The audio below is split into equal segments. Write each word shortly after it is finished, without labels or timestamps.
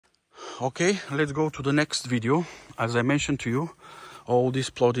Okay, let's go to the next video. As I mentioned to you, all this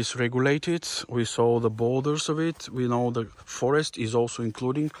plot is regulated. We saw the borders of it. We know the forest is also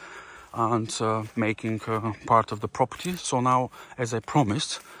including and making part of the property. So now, as I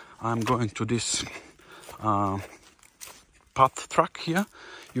promised, I'm going to this path track here.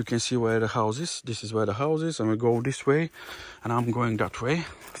 You can see where the house is. This is where the house is, and we go this way, and I'm going that way.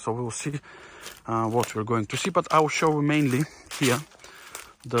 So we'll see what we're going to see, but I'll show you mainly here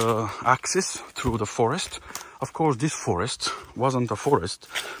the access through the forest. Of course, this forest wasn't a forest,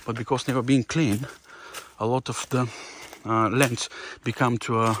 but because never been cleaned, a lot of the land become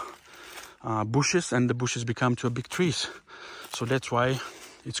to bushes, and the bushes become to big trees. So that's why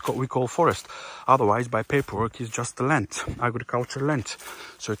we call forest. Otherwise, by paperwork, it's just the land, agricultural land.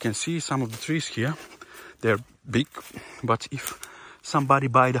 So you can see some of the trees here. They're big, but if somebody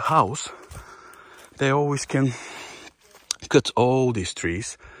buy the house, they always can cut all these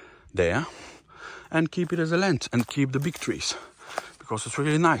trees there and keep it as a land and keep the big trees, because it's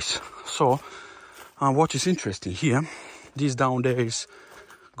really nice. So what is interesting here, this down there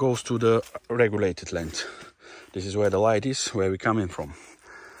goes to the regulated land. This is where the light is, where we're coming from.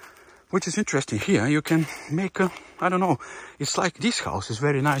 Which is interesting here, you can make a, I don't know, it's like this house is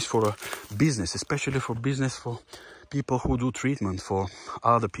very nice for a business, especially for business, for people who do treatment for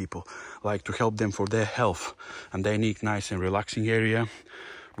other people, like to help them for their health, and they need nice and relaxing area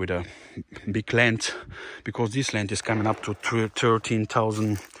with a big land, because this land is coming up to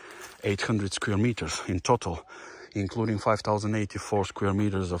 13,800 square meters in total, including 5,084 square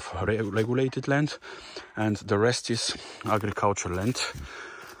meters of regulated land, and the rest is agricultural land.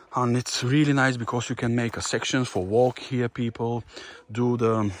 And it's really nice because you can make a section for walk here, people do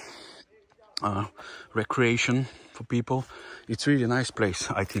the recreation for people. It's really nice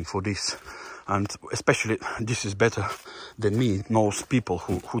place, I think, for this, and especially this is better than me knows people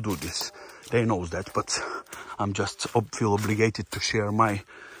who do this. They knows that, but I'm just feel obligated to share my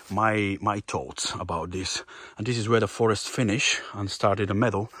thoughts about this. And this is where the forest finish and started a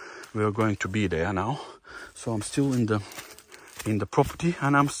meadow. We are going to be there now. So I'm still in the property,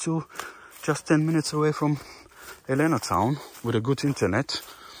 and I'm still just 10 minutes away from Elena town with a good internet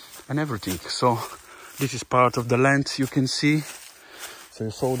and everything. So this is part of the land, you can see. So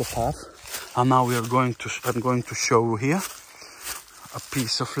you saw the path, and now I'm going to show you here a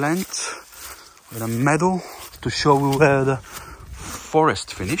piece of land with a meadow to show you where the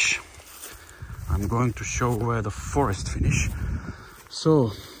forest finish. I'm going to show where the forest finish.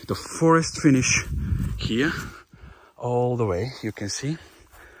 So the forest finish here all the way, you can see,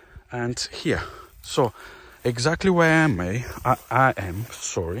 and here. So exactly where I am,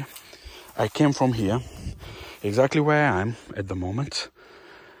 sorry, I came from here, exactly where I am at the moment,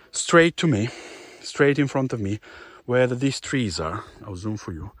 straight to me, straight in front of me, where these trees are. I'll zoom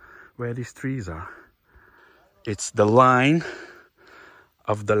for you, where these trees are. It's the line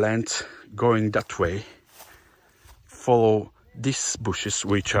of the land going that way. Follow these bushes,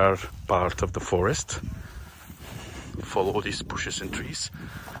 which are part of the forest. Follow these bushes and trees,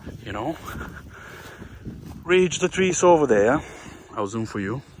 you know. Reach the trees over there. I'll zoom for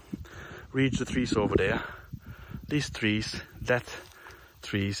you. Reach the trees over there. These trees, that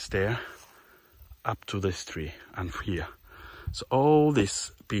trees there, up to this tree and here. So all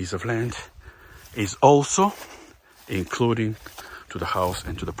this piece of land is also including to the house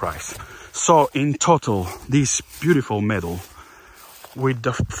and to the price. So in total, this beautiful meadow with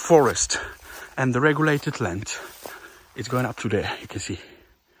the forest and the regulated land, it's going up to there, you can see.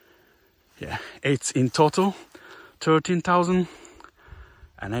 Yeah, it's in total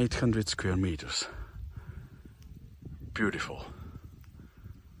 13,800 square meters. Beautiful.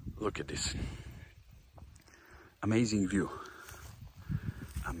 Look at this. Amazing view.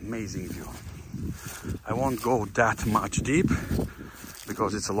 Amazing view. I won't go that much deep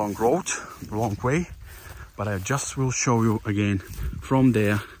because it's a long road, long way, but I just will show you again from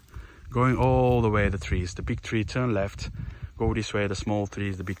there, going all the way the trees, the big tree, turn left, go this way, the small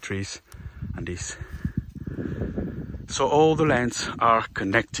trees, the big trees, and this. So all the lands are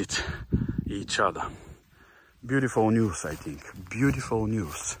connected each other. Beautiful news, I think. Beautiful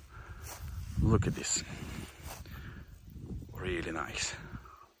news. Look at this. Really nice.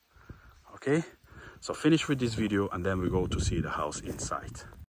 Okay, so finish with this video, and then we go to see the house inside.